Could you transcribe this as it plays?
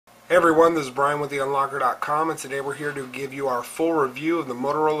Hey everyone, this is Brian with theunlocker.com, and today we're here to give you our full review of the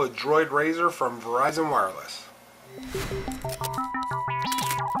Motorola Droid RAZR from Verizon Wireless.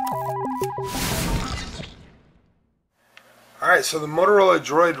 Alright, so the Motorola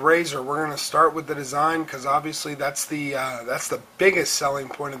Droid RAZR, we're going to start with the design because obviously that's the biggest selling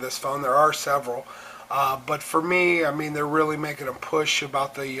point of this phone. There are several. But for me, I mean, they're really making a push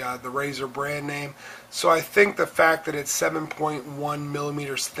about the RAZR brand name. So I think the fact that it's 7.1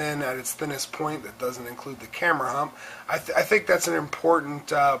 millimeters thin at its thinnest point, that doesn't include the camera hump, I think that's an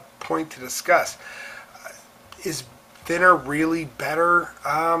important point to discuss. Is thinner really better?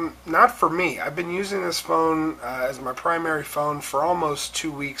 Not for me. I've been using this phone as my primary phone for almost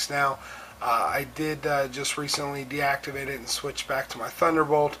 2 weeks now. I did just recently deactivate it and switch back to my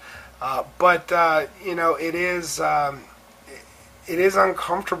Thunderbolt. But you know, it is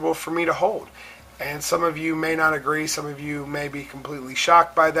uncomfortable for me to hold, and some of you may not agree. Some of you may be completely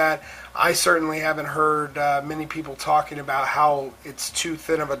shocked by that. I certainly haven't heard many people talking about how it's too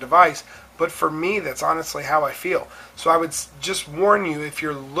thin of a device, but for me, that's honestly how I feel. So I would just warn you, if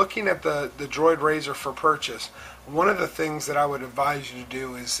you're looking at the Droid RAZR for purchase, one of the things that I would advise you to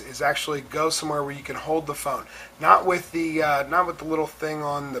do is actually go somewhere where you can hold the phone, not with the little thing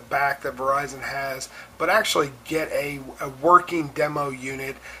on the back that Verizon has, but actually get a working demo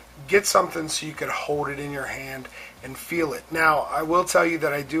unit. Get something so you can hold it in your hand and feel it. Now, I will tell you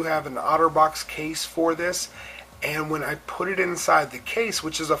that I do have an OtterBox case for this, and when I put it inside the case,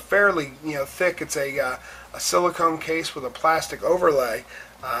 which is a fairly thick, it's a silicone case with a plastic overlay,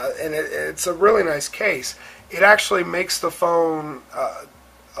 and it's a really nice case. It actually makes the phone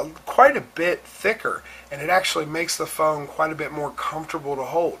quite a bit thicker, and it actually makes the phone quite a bit more comfortable to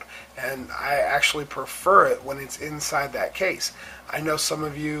hold. And I actually prefer it when it's inside that case. I know some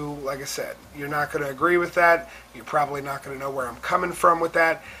of you, like I said, you're not going to agree with that. You're probably not going to know where I'm coming from with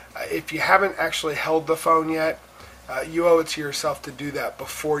that. If you haven't actually held the phone yet, you owe it to yourself to do that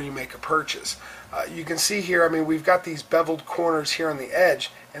before you make a purchase. You can see here, I mean, we've got these beveled corners here on the edge,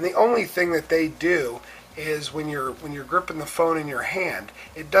 and the only thing that they do is when you're gripping the phone in your hand,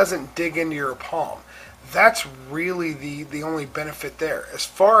 it doesn't dig into your palm. That's really the only benefit there. As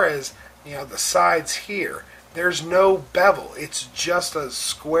far as the sides here, there's no bevel. It's just a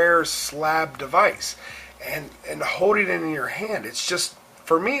square slab device, and holding it in your hand, it's just,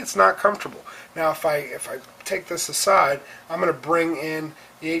 for me, it's not comfortable. Now, if I take this aside, I'm going to bring in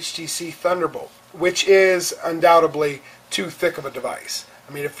the HTC Thunderbolt, which is undoubtedly too thick of a device.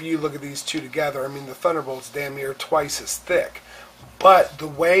 I mean, if you look at these two together, I mean, the Thunderbolt's damn near twice as thick. But the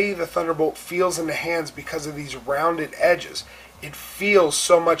way the Thunderbolt feels in the hands because of these rounded edges, it feels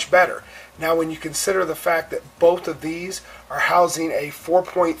so much better. Now, when you consider the fact that both of these are housing a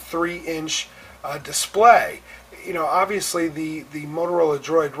 4.3-inch display, obviously the Motorola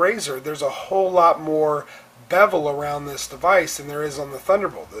Droid RAZR, there's a whole lot more bevel around this device than there is on the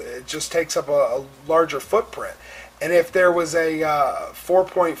Thunderbolt. It just takes up a larger footprint. And if there was a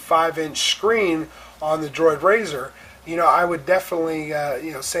 4.5-inch screen on the Droid RAZR, I would definitely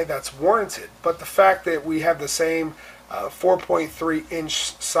say that's warranted. But the fact that we have the same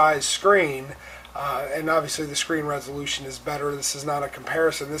 4.3-inch size screen, and obviously the screen resolution is better. This is not a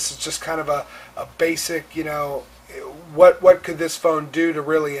comparison. This is just kind of a basic, what could this phone do to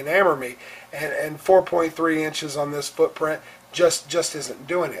really enamor me? And 4.3 inches on this footprint just isn't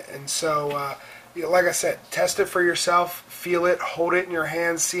doing it. And so, like I said, test it for yourself, feel it, hold it in your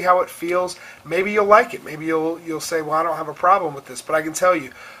hands, see how it feels. Maybe you'll like it. Maybe you'll say, well, I don't have a problem with this. But I can tell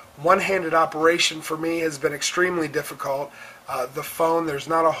you, one-handed operation for me has been extremely difficult. The phone, there's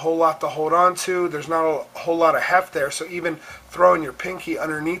not a whole lot to hold on to. There's not a whole lot of heft there. So even throwing your pinky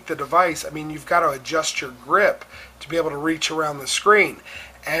underneath the device, I mean, you've got to adjust your grip to be able to reach around the screen.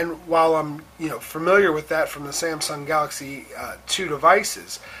 And while I'm familiar with that from the Samsung Galaxy 2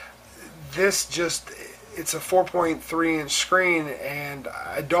 devices, this it's a 4.3-inch screen, and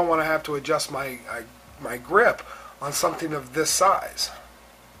I don't want to have to adjust my grip on something of this size.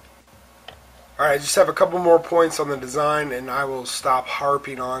 Alright, I just have a couple more points on the design, and I will stop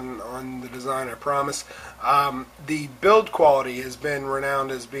harping on the design, I promise. The build quality has been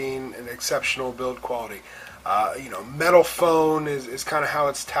renowned as being an exceptional build quality. Metal phone is kind of how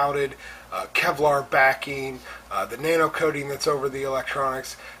it's touted. Kevlar backing, the nano coating that's over the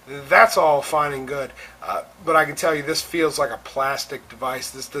electronics, that's all fine and good. But I can tell you, this feels like a plastic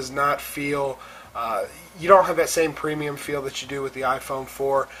device. This does not feel You don't have that same premium feel that you do with the iPhone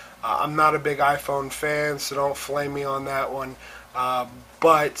 4. I'm not a big iPhone fan, so don't flame me on that one.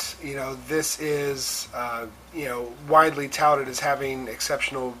 But this is widely touted as having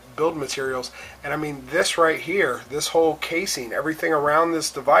exceptional build materials, and I mean this right here, this whole casing, everything around this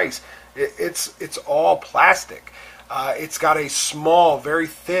device, it's all plastic. It's got a small, very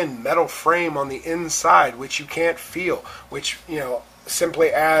thin metal frame on the inside, which you can't feel, which simply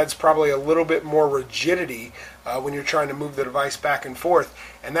adds probably a little bit more rigidity when you're trying to move the device back and forth,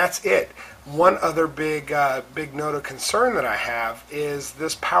 and that's it. One other big note of concern that I have is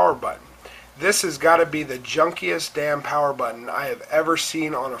this power button. This has got to be the junkiest damn power button I have ever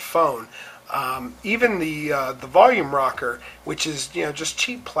seen on a phone. Even the volume rocker, which is just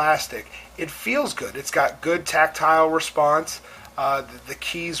cheap plastic, it feels good. It's got good tactile response. The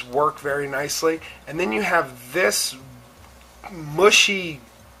keys work very nicely, and then you have this mushy,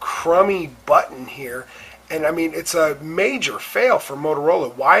 crummy button here. And I mean, it's a major fail for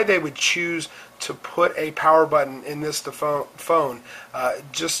Motorola. Why they would choose to put a power button in this phone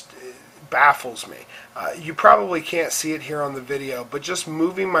just baffles me. You probably can't see it here on the video, but just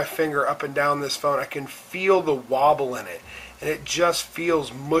moving my finger up and down this phone, I can feel the wobble in it. And it just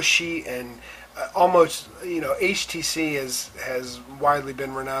feels mushy and almost, HTC has widely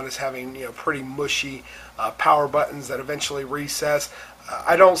been renowned as having, pretty mushy power buttons that eventually recess.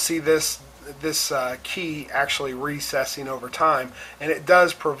 I don't see this key actually recessing over time, and it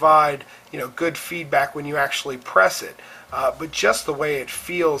does provide good feedback when you actually press it, but just the way it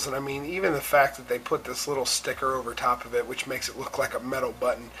feels, and I mean even the fact that they put this little sticker over top of it which makes it look like a metal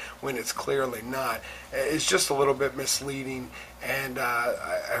button when it's clearly not, is just a little bit misleading. And I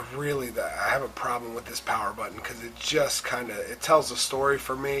have a problem with this power button because it just it tells a story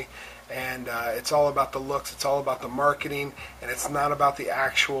for me. And it's all about the looks, it's all about the marketing, and it's not about the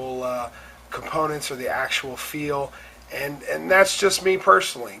actual components or the actual feel. And that's just me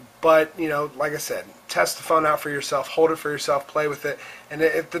personally. But, like I said, test the phone out for yourself, hold it for yourself, play with it, and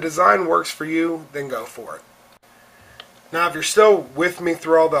if the design works for you, then go for it. Now, if you're still with me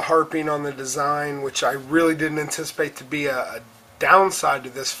through all the harping on the design, which I really didn't anticipate to be a downside to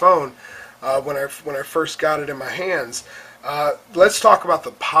this phone when I first got it in my hands, let's talk about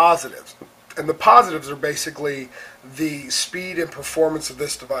the positives. And the positives are basically the speed and performance of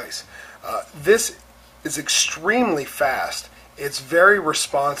this device. This is extremely fast. It's very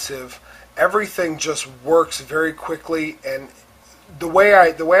responsive. Everything just works very quickly, and the way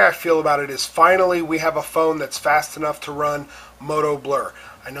I feel about it is finally we have a phone that's fast enough to run Moto Blur.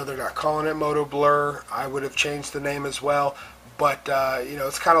 I know they're not calling it Moto Blur. I would have changed the name as well. But,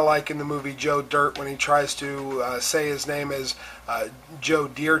 it's kind of like in the movie Joe Dirt when he tries to say his name is Joe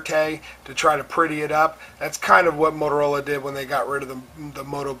Dierte to try to pretty it up. That's kind of what Motorola did when they got rid of the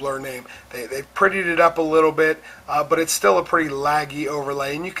Moto Blur name. They prettied it up a little bit, but it's still a pretty laggy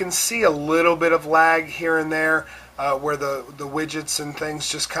overlay. And you can see a little bit of lag here and there where the widgets and things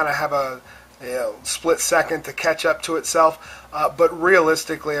just kind of have a split second to catch up to itself. But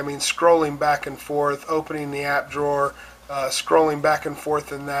realistically, I mean, scrolling back and forth, opening the app drawer, scrolling back and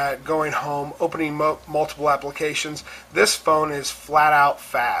forth in that, going home, opening multiple applications. This phone is flat out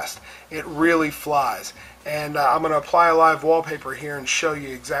fast. It really flies. And I'm going to apply a live wallpaper here and show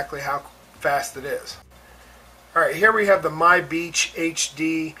you exactly how fast it is. Alright, here we have the My Beach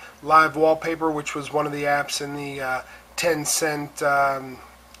HD live wallpaper, which was one of the apps in the 10-cent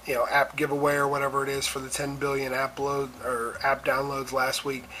app giveaway or whatever it is for the 10 billion app downloads last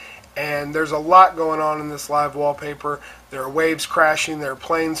week. And there's a lot going on in this live wallpaper. There are waves crashing, there are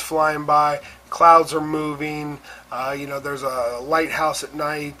planes flying by, clouds are moving, there's a lighthouse at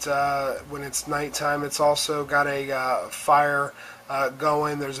night when it's nighttime. It's also got a fire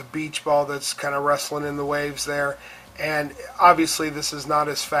going. There's a beach ball that's kind of wrestling in the waves there. And obviously this is not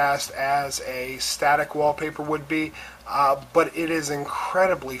as fast as a static wallpaper would be, but it is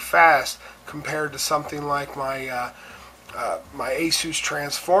incredibly fast compared to something like my Asus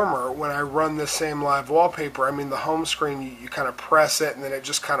Transformer. When I run this same live wallpaper, I mean the home screen, you kind of press it and then it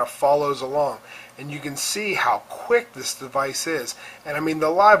just kind of follows along. And you can see how quick this device is. And I mean the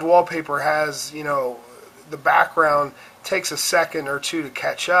live wallpaper has, the background takes a second or two to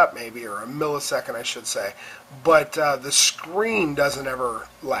catch up maybe, or a millisecond I should say. But the screen doesn't ever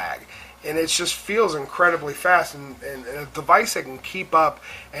lag. And it just feels incredibly fast. And a device that can keep up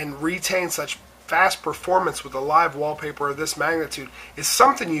and retain such fast performance with a live wallpaper of this magnitude is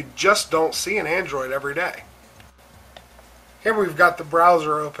something you just don't see in Android every day. Here we've got the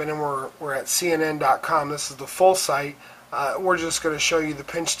browser open and we're at CNN.com. This is the full site. We're just going to show you the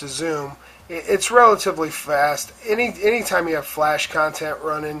pinch to zoom. It's relatively fast. Anytime you have Flash content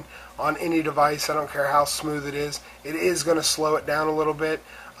running on any device. I don't care how smooth it is going to slow it down a little bit.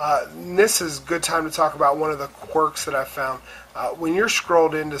 This is a good time to talk about one of the quirks that I've found. When you're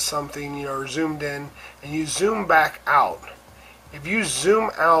scrolled into something, you know, or zoomed in, and you zoom back out, if you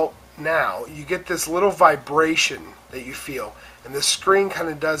zoom out now, you get this little vibration that you feel, and the screen kind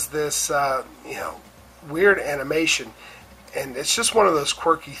of does this, you know, weird animation, and it's just one of those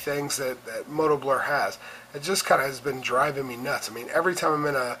quirky things that MotoBlur has. It just kind of has been driving me nuts. I mean, every time I'm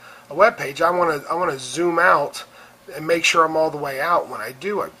in a web page, I want to zoom out and make sure I'm all the way out. When I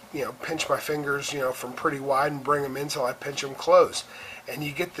do, I pinch my fingers, from pretty wide and bring them in till I pinch them close, and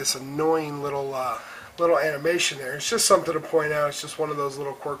you get this annoying little animation there. It's just something to point out. It's just one of those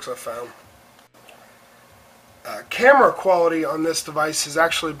little quirks I found. Camera quality on this device has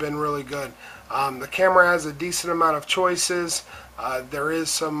actually been really good. The camera has a decent amount of choices. There is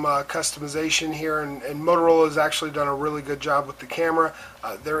some customization here, and Motorola has actually done a really good job with the camera.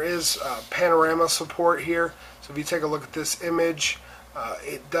 There is panorama support here, so if you take a look at this image,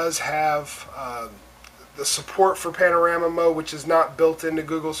 it does have the support for panorama mode, which is not built into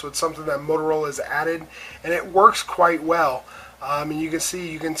Google, so it's something that Motorola has added, and it works quite well. And you can see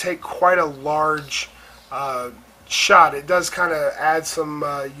you can take quite a large shot. It does kind of add some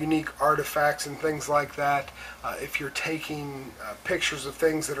unique artifacts and things like that if you're taking pictures of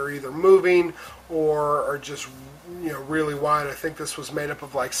things that are either moving or are just really wide. I think this was made up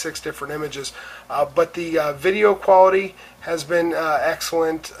of like 6 different images, but the video quality has been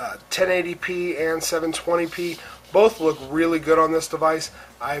excellent. 1080p and 720p both look really good on this device.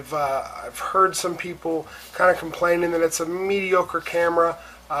 I've heard some people kind of complaining that it's a mediocre camera.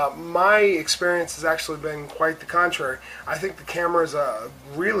 My experience has actually been quite the contrary. I think the camera is a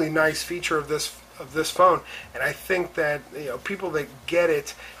really nice feature of this phone, and I think that people that get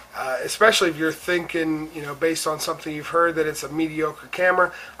it, especially if you're thinking based on something you've heard that it's a mediocre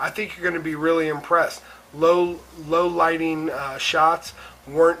camera, I think you're going to be really impressed. Low lighting shots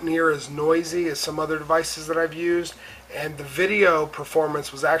weren't near as noisy as some other devices that I've used, and the video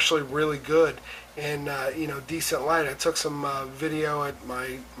performance was actually really good in decent light. I took some video at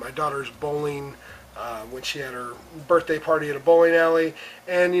my daughter's bowling when she had her birthday party at a bowling alley,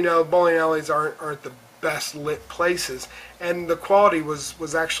 and bowling alleys aren't the best lit places, and the quality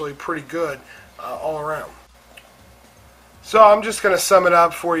was actually pretty good all around. So I'm just going to sum it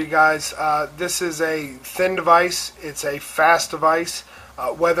up for you guys. This is a thin device. It's a fast device.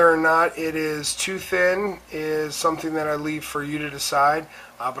 Whether or not it is too thin is something that I leave for you to decide.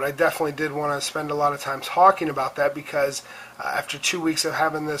 But I definitely did want to spend a lot of time talking about that because after 2 weeks of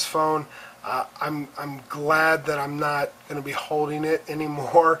having this phone, I'm glad that I'm not going to be holding it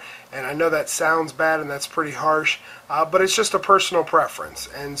anymore. And I know that sounds bad and that's pretty harsh, but it's just a personal preference.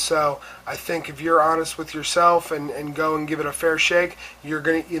 And so I think if you're honest with yourself and go and give it a fair shake, you're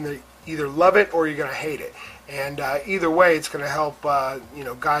going to either love it or you're going to hate it. And either way, it's going to help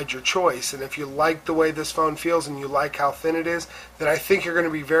guide your choice. And if you like the way this phone feels and you like how thin it is, then I think you're going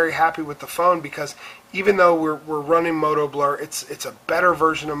to be very happy with the phone, because even though we're running MotoBlur, it's a better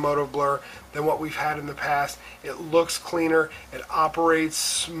version of MotoBlur than what we've had in the past. It looks cleaner. It operates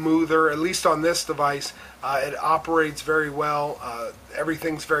smoother. At least on this device, it operates very well.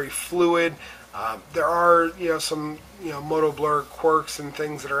 Everything's very fluid. There are some MotoBlur quirks and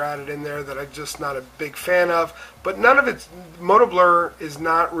things that are added in there that I'm just not a big fan of, but none of it. MotoBlur is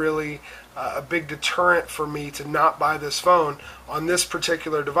not really a big deterrent for me to not buy this phone on this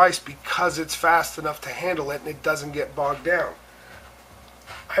particular device, because it's fast enough to handle it and it doesn't get bogged down.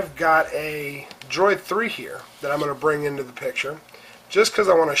 I've got a Droid 3 here that I'm going to bring into the picture just because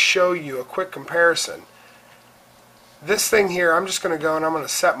I want to show you a quick comparison. This thing here, I'm just going to go and I'm going to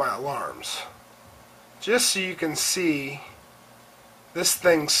set my alarms just so you can see this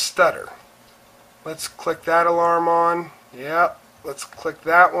thing stutter. Let's click that alarm on. Yep, let's click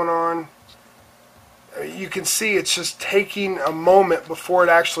that one on. You can see it's just taking a moment before it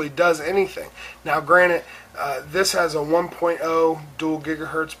actually does anything. Now granted, this has a 1.0 dual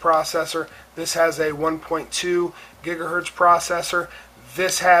gigahertz processor. This has a 1.2 gigahertz processor.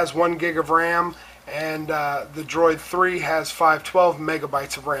 This has 1 gig of RAM. And the Droid 3 has 512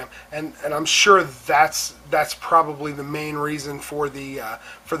 megabytes of RAM, and I'm sure that's probably the main reason for the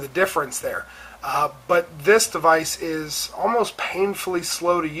difference there. But this device is almost painfully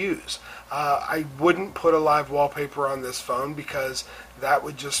slow to use. I wouldn't put a live wallpaper on this phone because that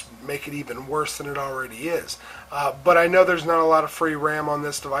would just make it even worse than it already is. But I know there's not a lot of free RAM on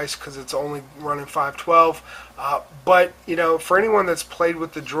this device because it's only running 512. But for anyone that's played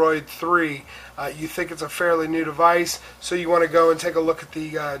with the Droid 3, you think it's a fairly new device, so you want to go and take a look at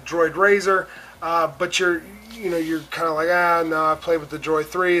the Droid RAZR. but you're kind of like, no, I played with the Droid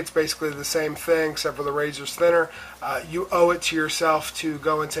 3. It's basically the same thing except for the RAZR's thinner. You owe it to yourself to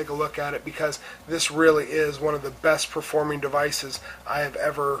go and take a look at it, because this really is one of the best performing devices I have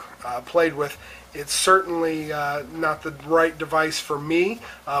ever played with. It's certainly not the right device for me,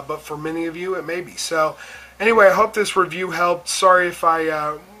 but for many of you it may be. So anyway, I hope this review helped. Sorry if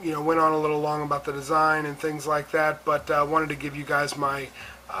I went on a little long about the design and things like that, but I wanted to give you guys my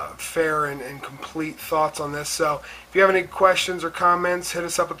fair and complete thoughts on this. So if you have any questions or comments, hit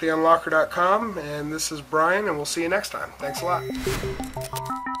us up at theunlocker.com. And this is Brian, and we'll see you next time. Thanks a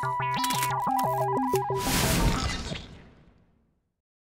lot.